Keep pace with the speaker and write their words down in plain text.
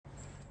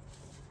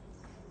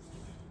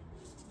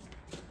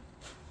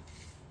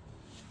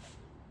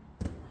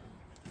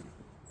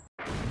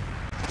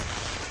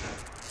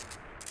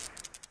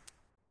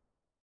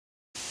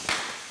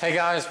Hey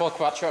guys,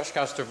 welcome back to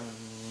Mk2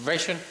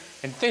 Restoration.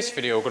 In this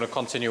video we're going to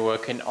continue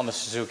working on the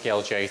Suzuki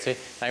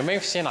LJ80. Now you may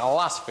have seen our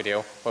last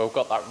video where we've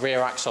got that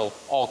rear axle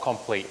all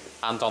complete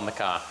and on the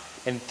car.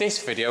 In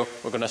this video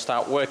we're going to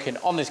start working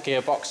on this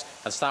gearbox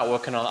and start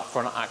working on that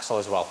front axle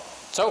as well.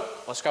 So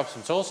let's grab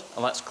some tools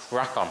and let's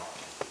crack on.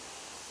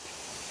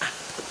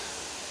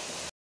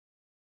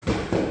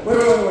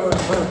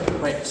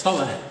 Wait, stop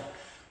there.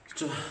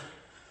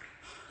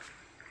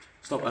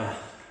 Stop there.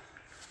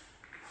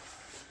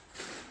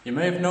 You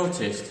may have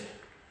noticed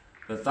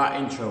that that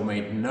intro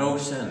made no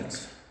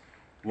sense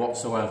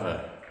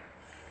whatsoever.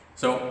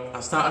 So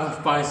I started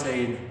off by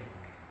saying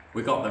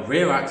we got the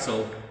rear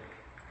axle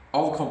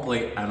all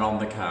complete and on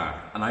the car,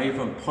 and I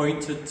even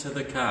pointed to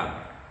the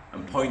car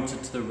and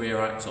pointed to the rear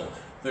axle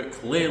that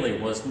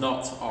clearly was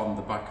not on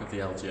the back of the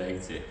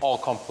LJ80. All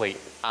complete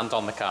and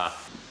on the car.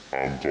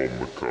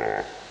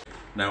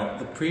 Now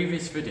the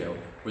previous video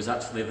was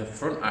actually the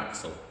front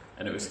axle,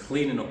 and it was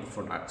cleaning up the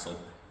front axle,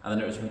 and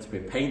then it was meant to be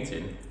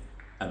painting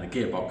and the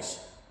gearbox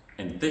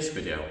in this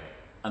video,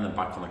 and then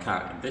back on the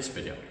car in this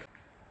video.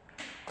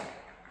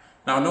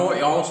 Now I know what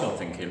you're also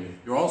thinking.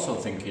 You're also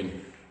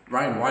thinking,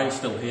 Ryan, why are you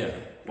still here?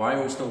 Why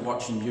are we still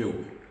watching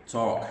you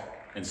talk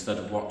instead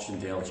of watching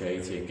the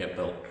LJ80 get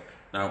built?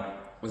 Now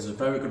there's a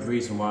very good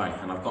reason why,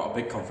 and I've got a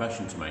big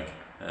confession to make.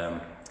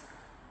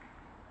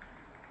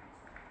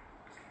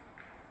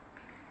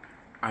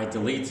 I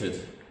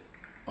deleted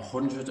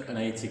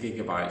 180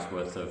 gigabytes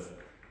worth of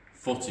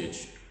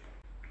footage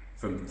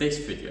from this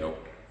video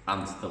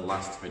and the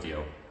last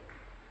video.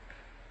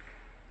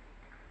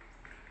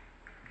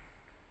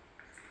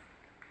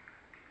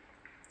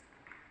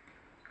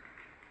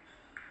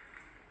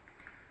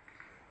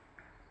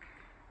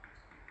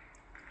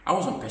 I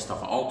wasn't pissed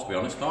off at all, to be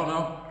honest.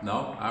 Oh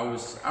no, I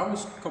was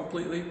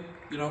completely,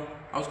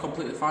 I was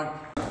completely fine.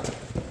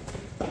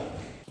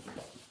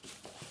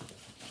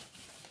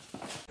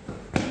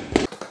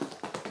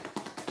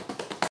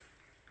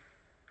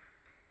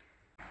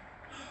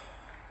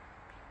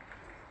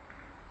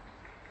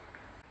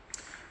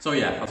 So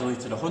yeah, I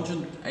deleted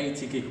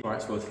 180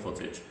 gigabytes worth of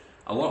footage.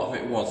 A lot of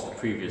it was the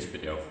previous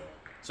video.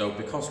 So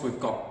because we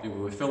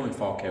were filming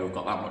 4K, we've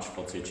got that much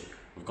footage,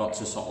 we've got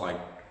to sort of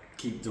like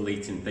keep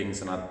deleting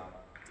things, and I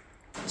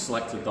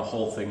selected the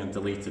whole thing and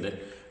deleted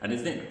it. And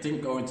it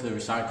didn't go into the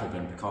recycle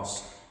bin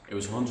because it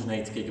was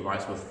 180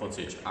 gigabytes worth of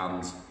footage,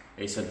 and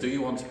it said, do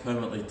you want to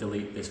permanently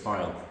delete this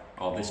file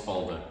or this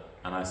folder?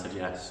 And I said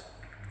yes,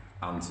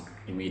 and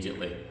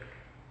immediately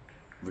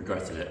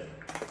regretted it.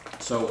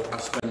 So I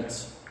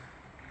spent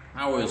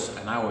hours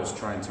and hours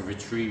trying to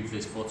retrieve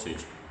this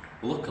footage.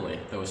 Luckily,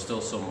 there was still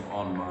some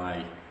on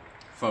my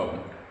phone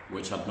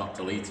which I'd not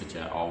deleted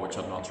yet, or which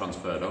I'd not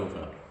transferred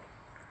over.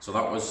 So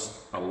that was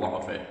a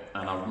lot of it,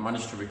 and I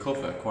managed to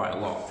recover quite a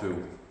lot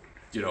through,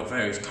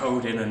 various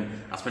coding, and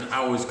I spent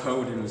hours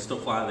coding and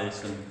stuff like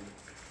this, and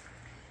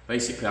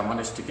basically I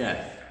managed to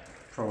get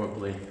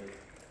probably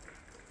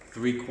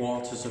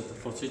 3/4 of the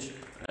footage.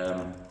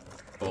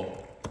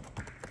 But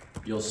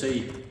you'll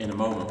see in a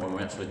moment when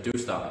we actually do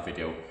start the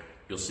video,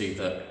 you'll see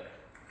that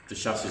the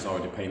chassis is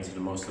already painted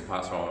and most of the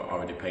parts are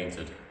already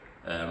painted.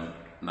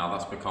 Now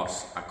that's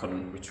because I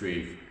couldn't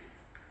retrieve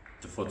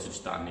the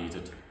footage that I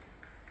needed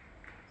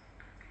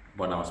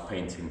when I was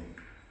painting.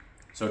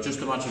 So just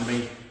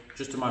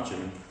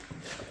imagine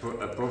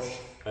a brush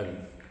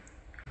and...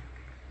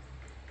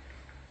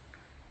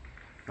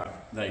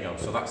 Right, there you go,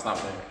 so that's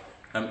that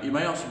bit. You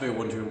may also be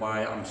wondering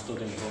why I'm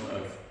stood in front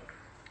of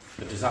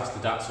the Disaster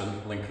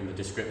Datsun, link in the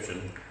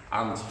description,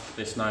 and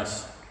this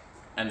nice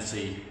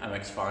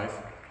MX5,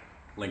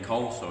 link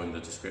also in the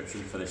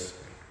description for this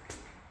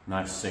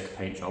nice sick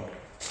paint job,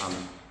 and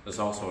there's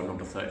also a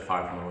number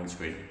 35 on the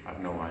windscreen. I have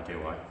no idea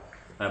why.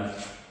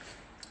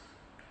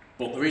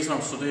 But the reason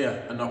I'm stood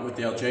here and not with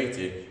the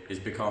LJ80 is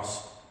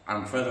because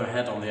I'm further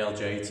ahead on the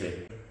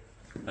LJ80.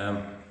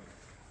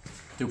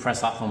 Do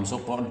press that thumbs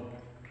up button,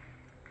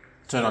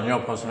 turn on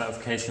your post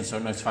notifications so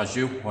it notifies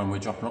you when we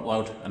drop an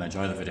upload, and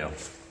enjoy the video.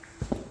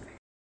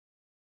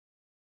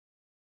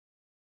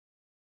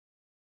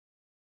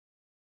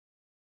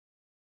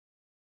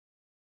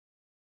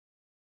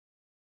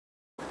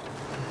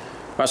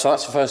 Right, so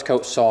that's the first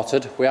coat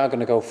sorted. We are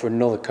going to go for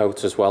another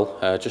coat as well,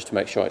 just to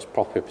make sure it's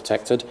properly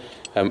protected.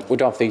 We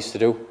do have these to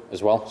do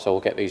as well, so we'll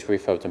get these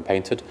refurbed and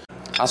painted.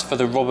 As for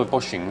the rubber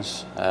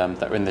bushings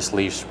that are in this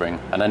leaf spring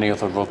and any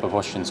other rubber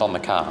bushings on the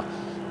car,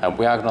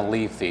 we are going to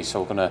leave these, so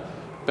we're going to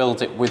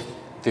build it with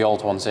the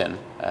old ones in,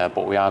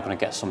 but we are going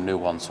to get some new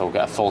ones, so we'll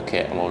get a full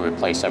kit and we'll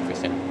replace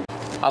everything.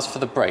 As for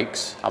the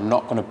brakes, I'm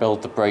not going to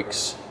build the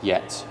brakes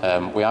yet.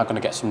 We are going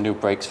to get some new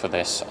brakes for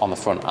this on the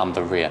front and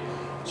the rear.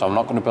 So I'm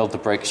not going to build the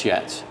brakes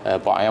yet,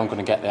 but I am going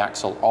to get the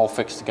axle all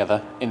fixed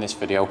together in this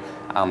video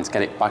and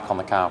get it back on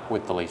the car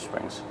with the leaf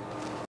springs.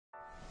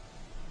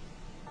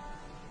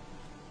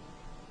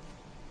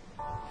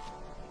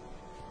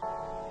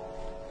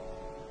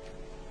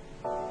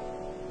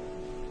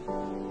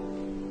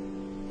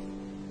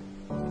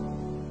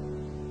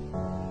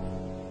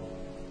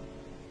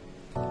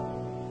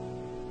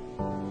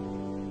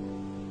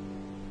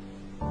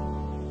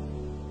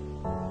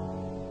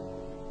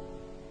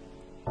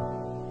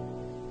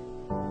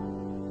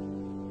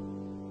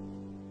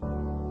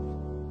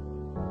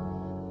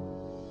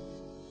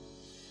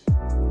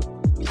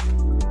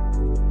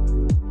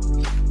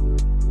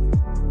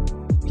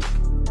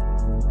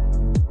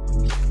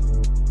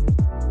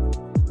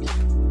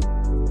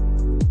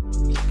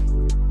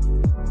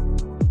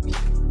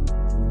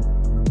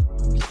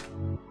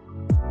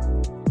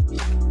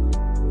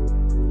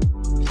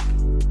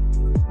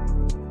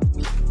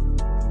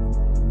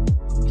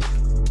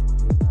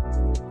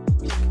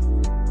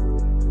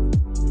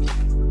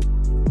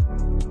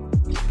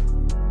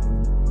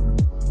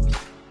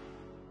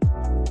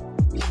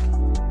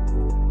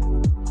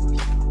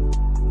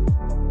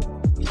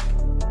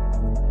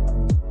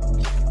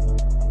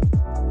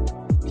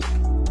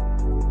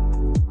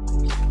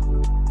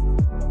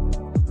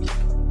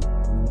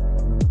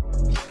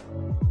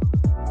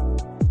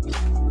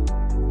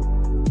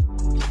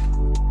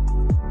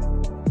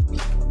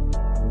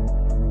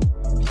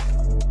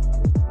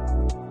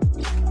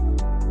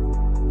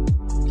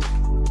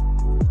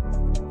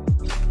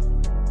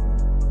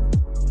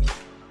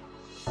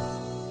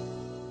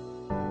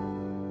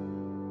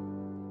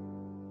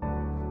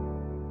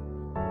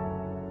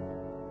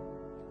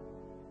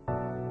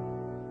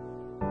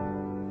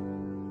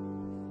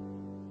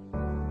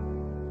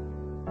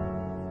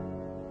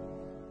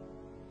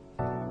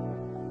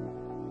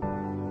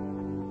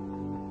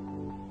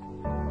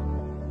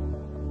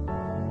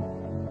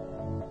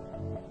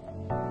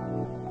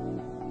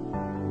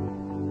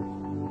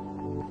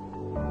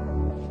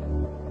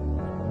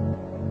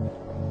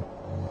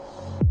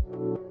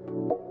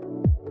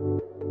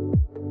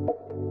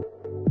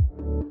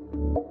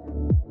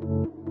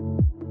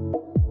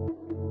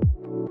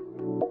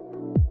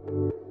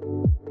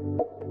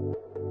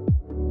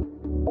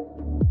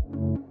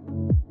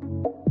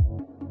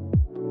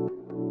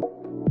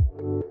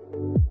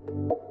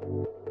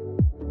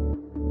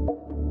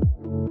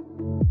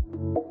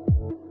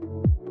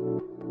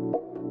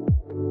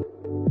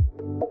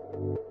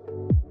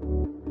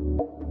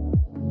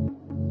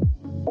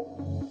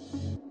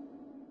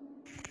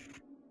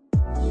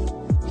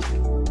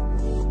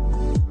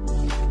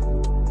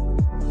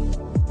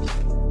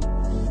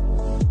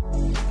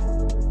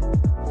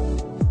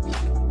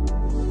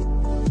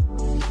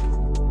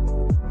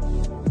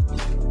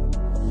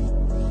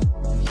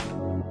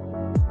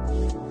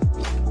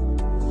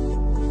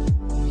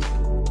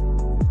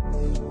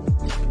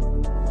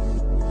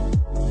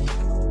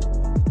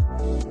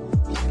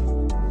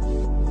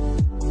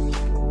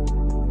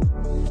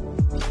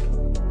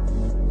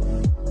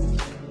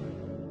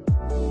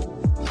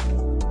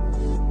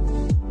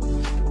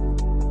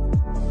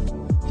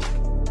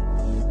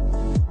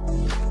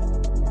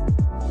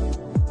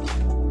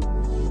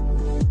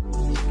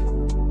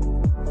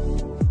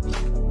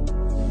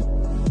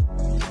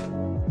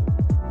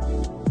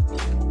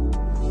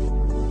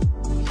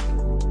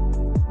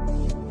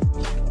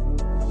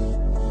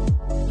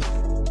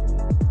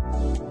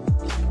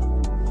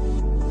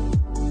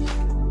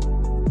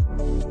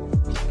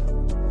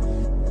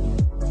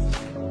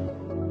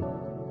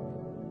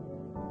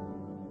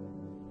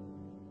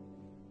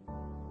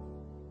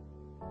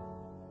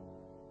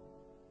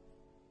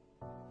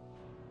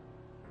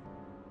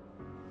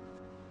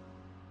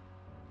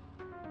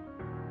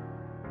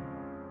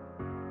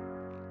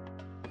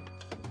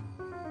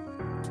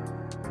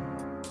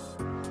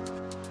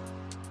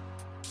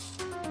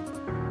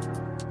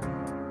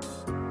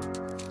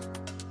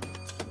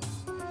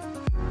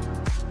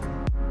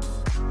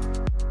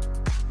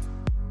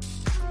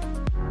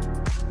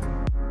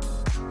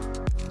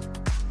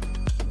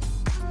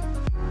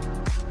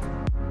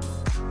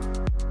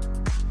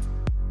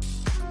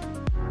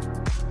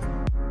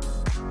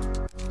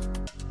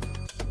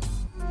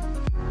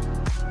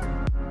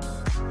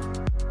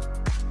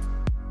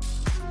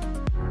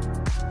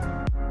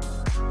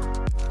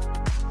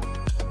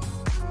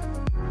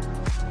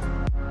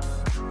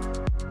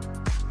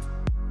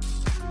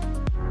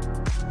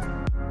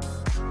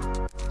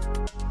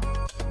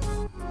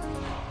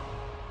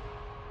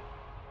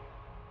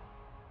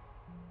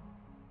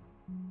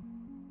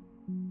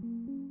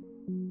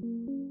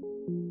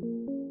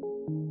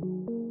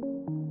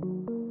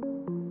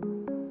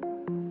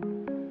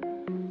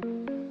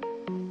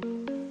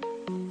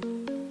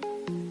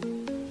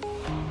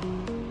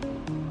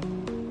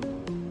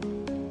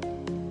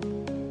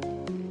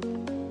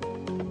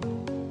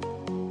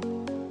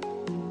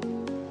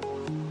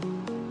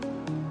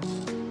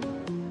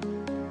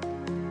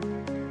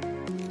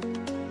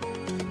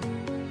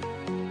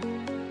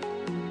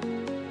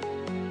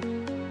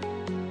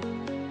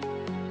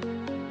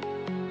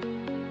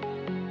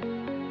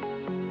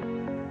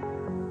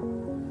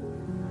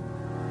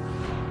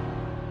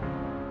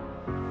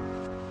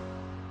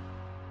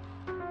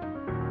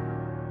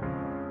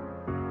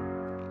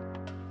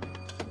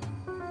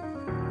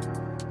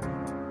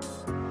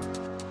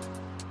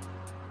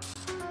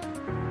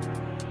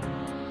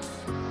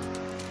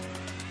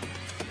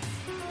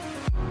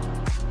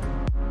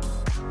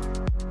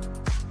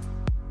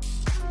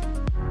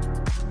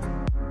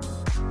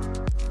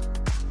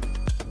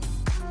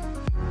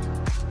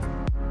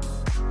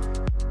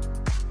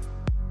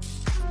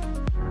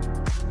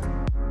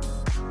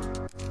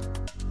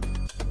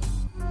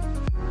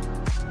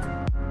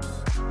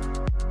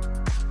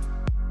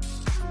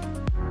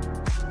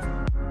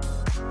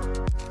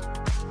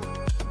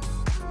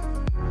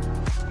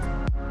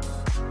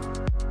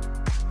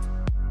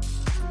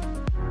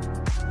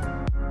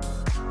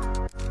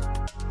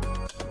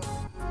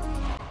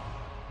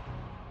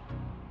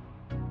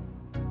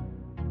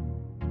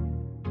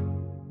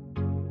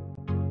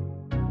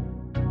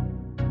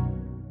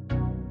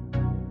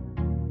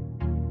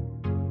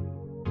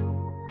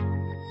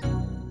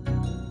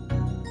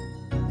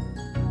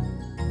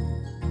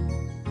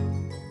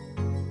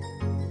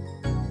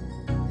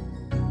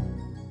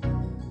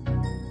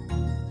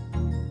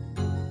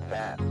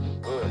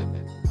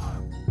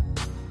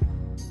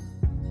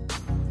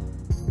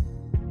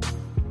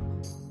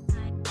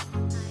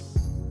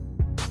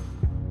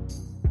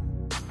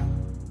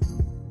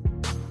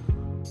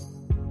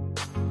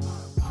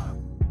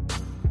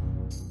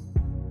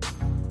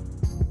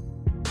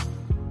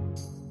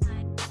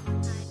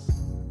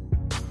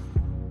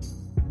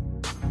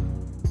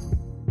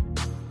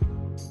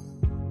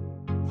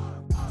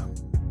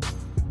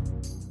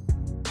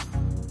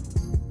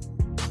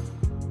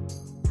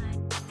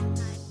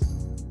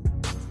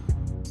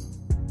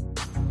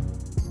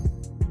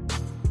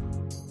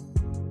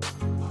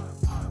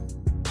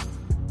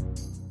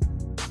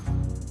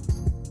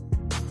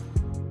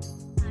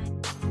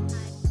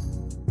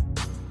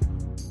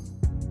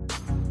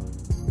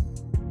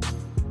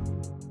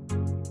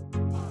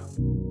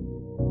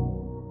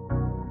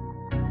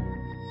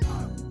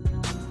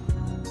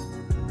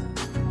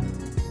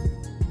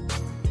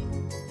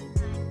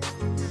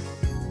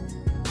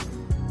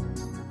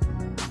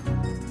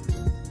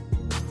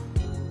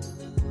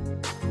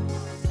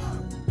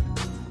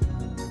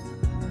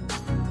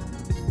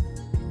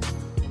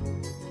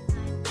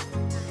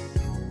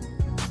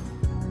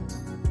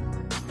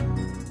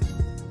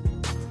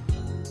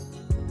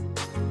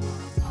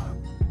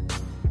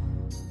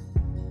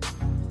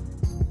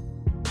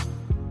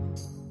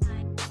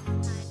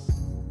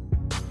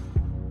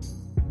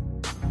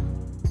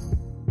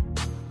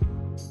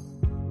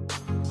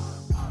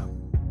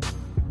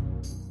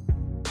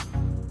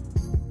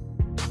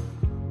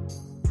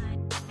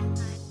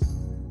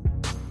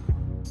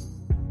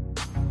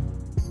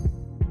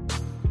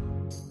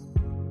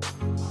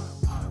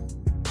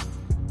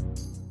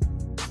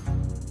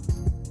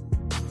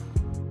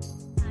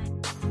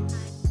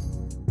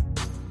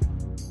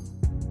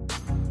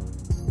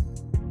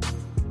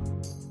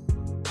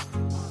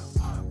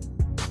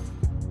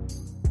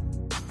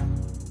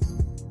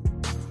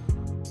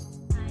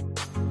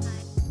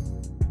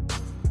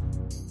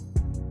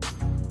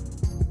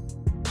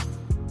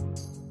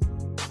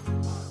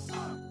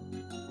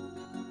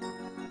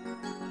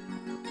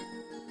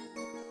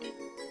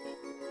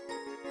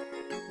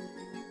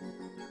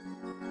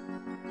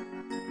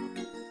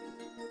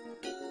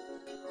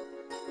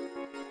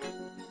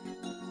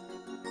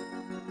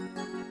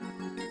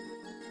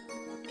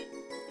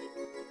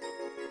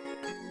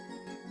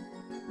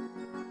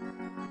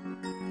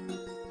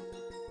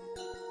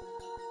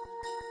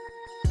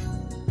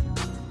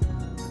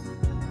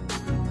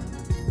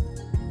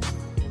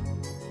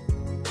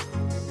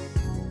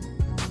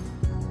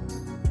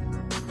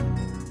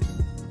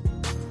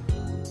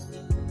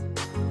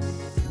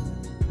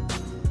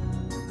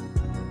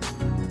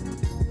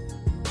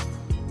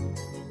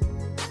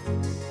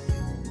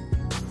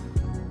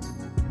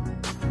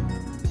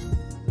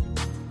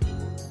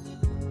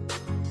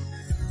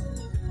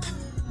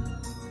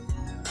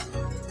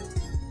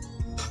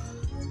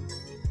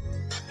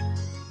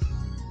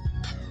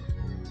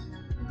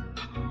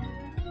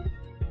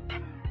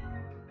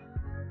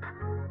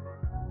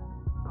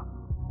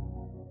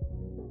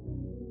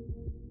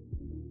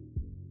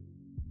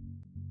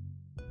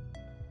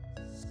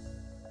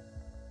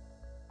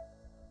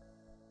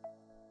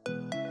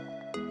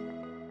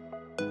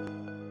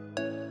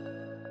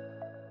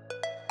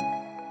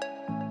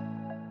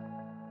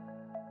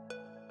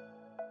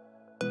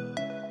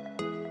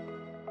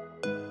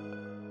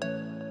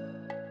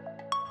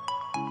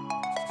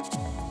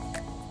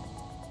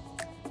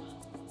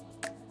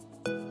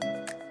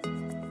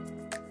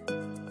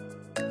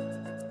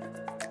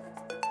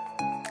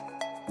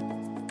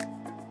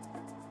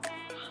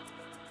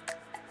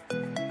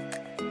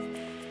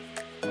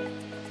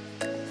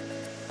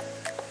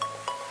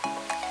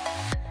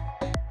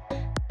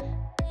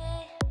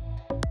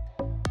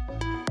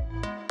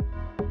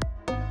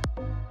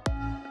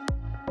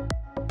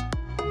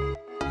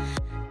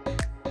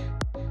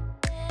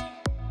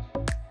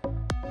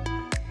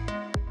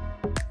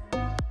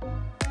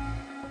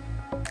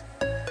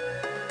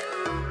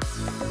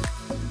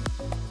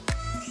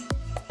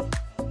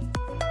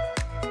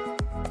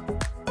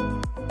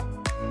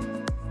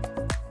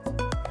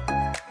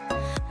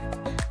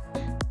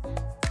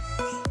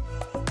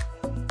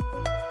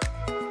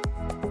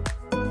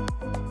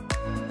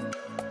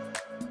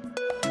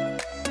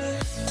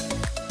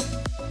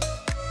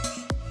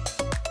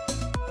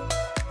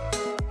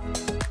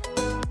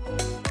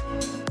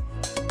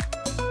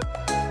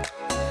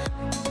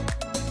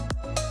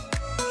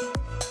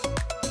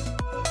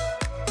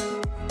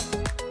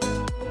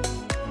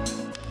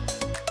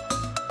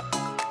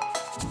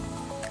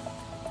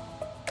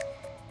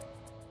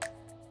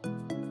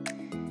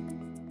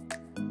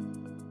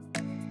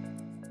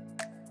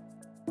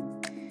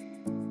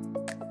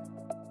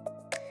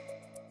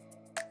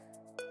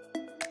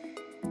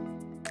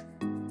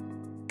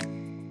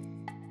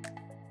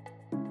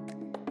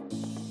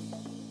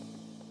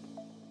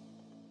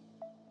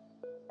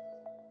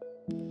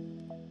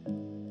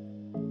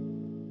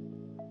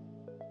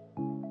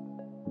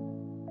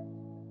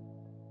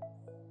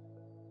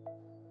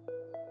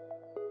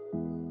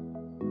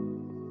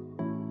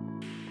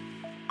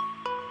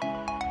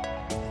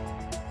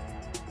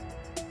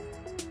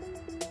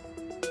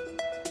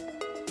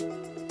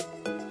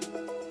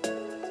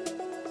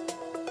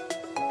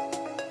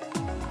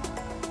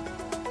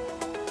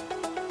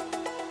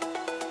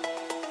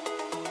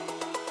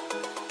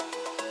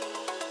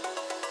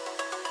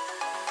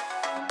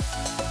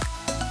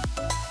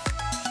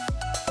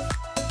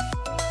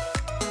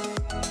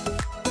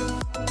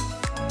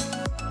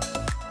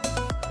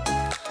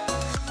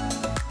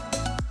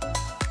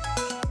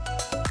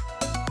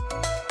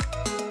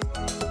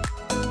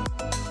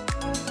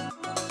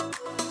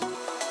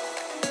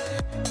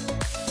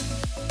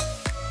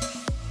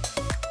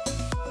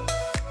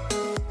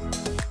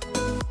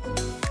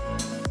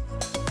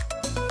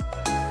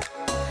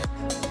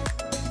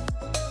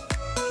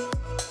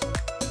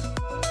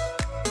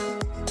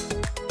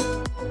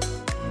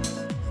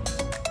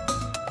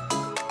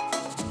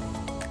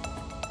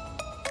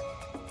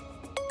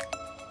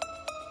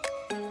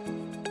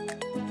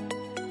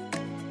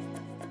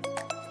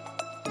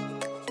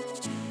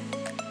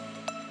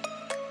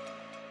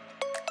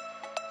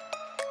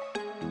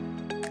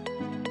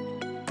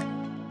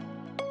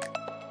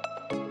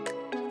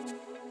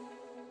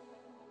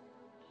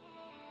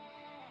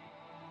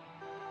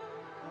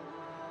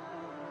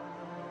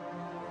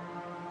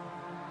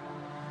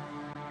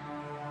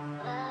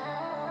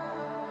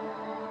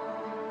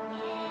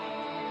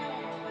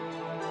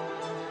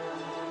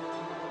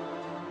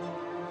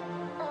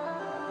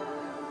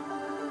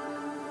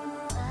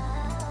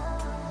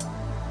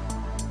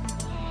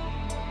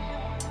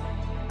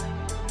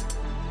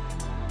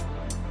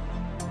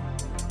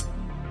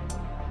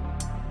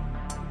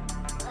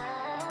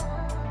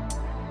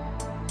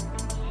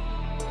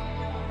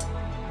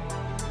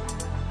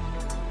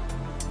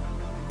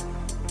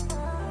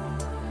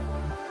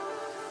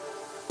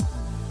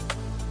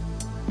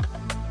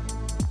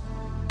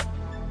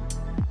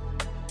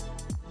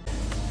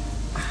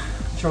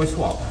 Shall we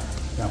swap?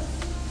 Yeah.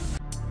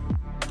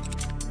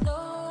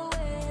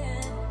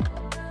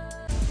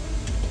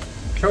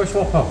 Shall we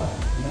swap over?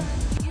 Yeah.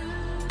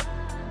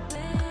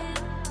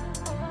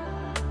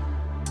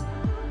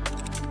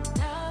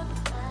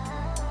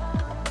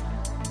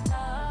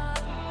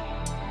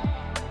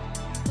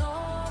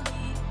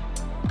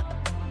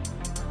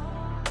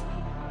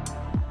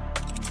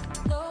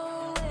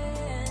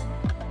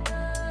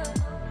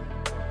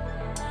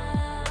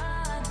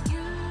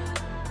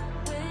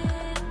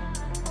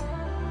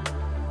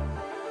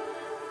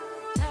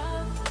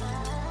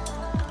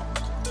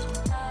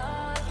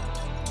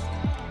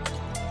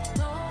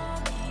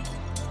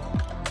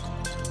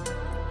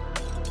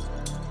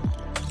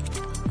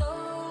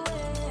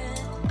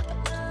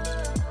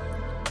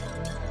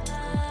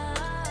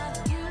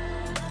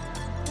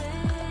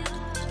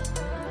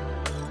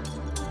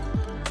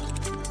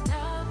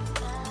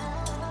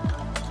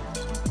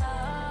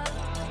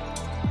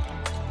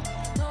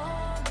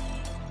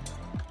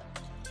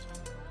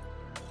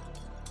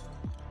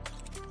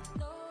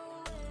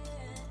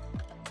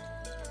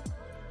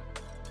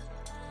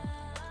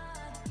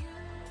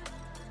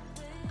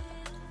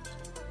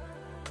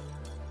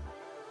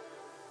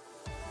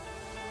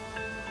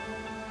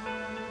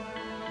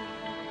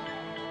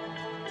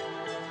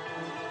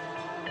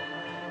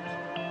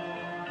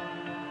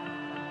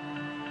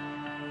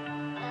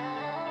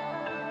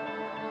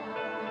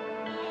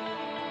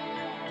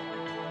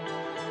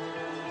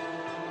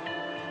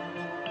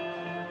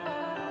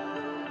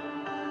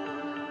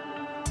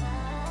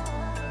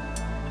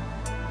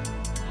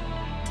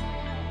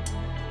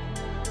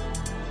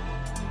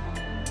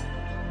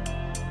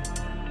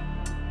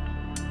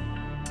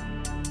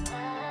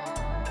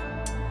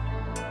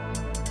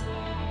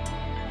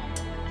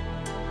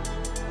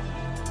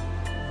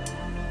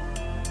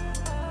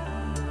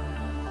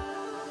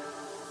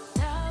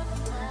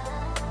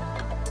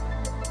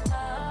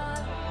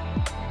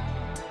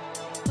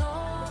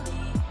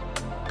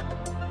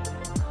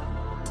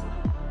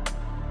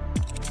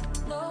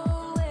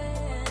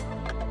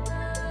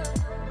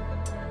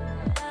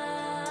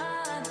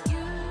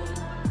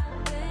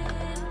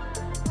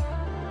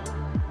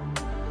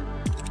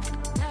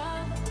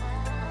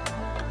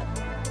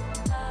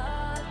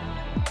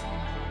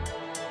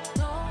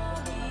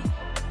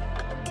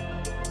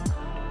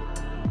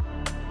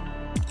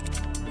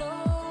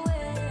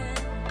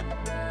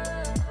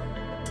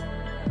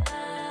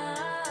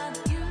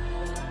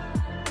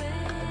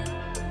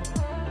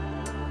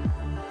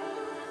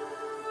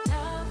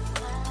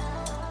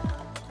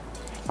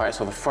 Right,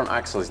 so the front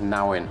axle is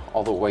now in.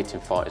 All that we're waiting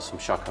for is some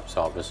shock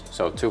absorbers.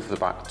 So 2 for the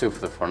back, 2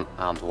 for the front,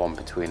 and 1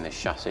 between this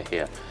chassis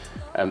here.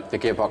 The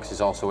gearbox is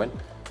also in.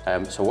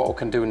 So what we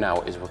can do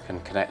now is we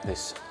can connect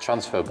this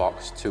transfer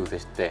box to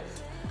this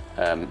diff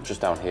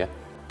just down here.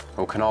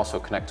 We can also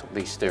connect up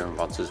these steering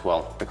rods as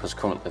well, because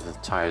currently the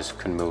tyres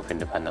can move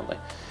independently.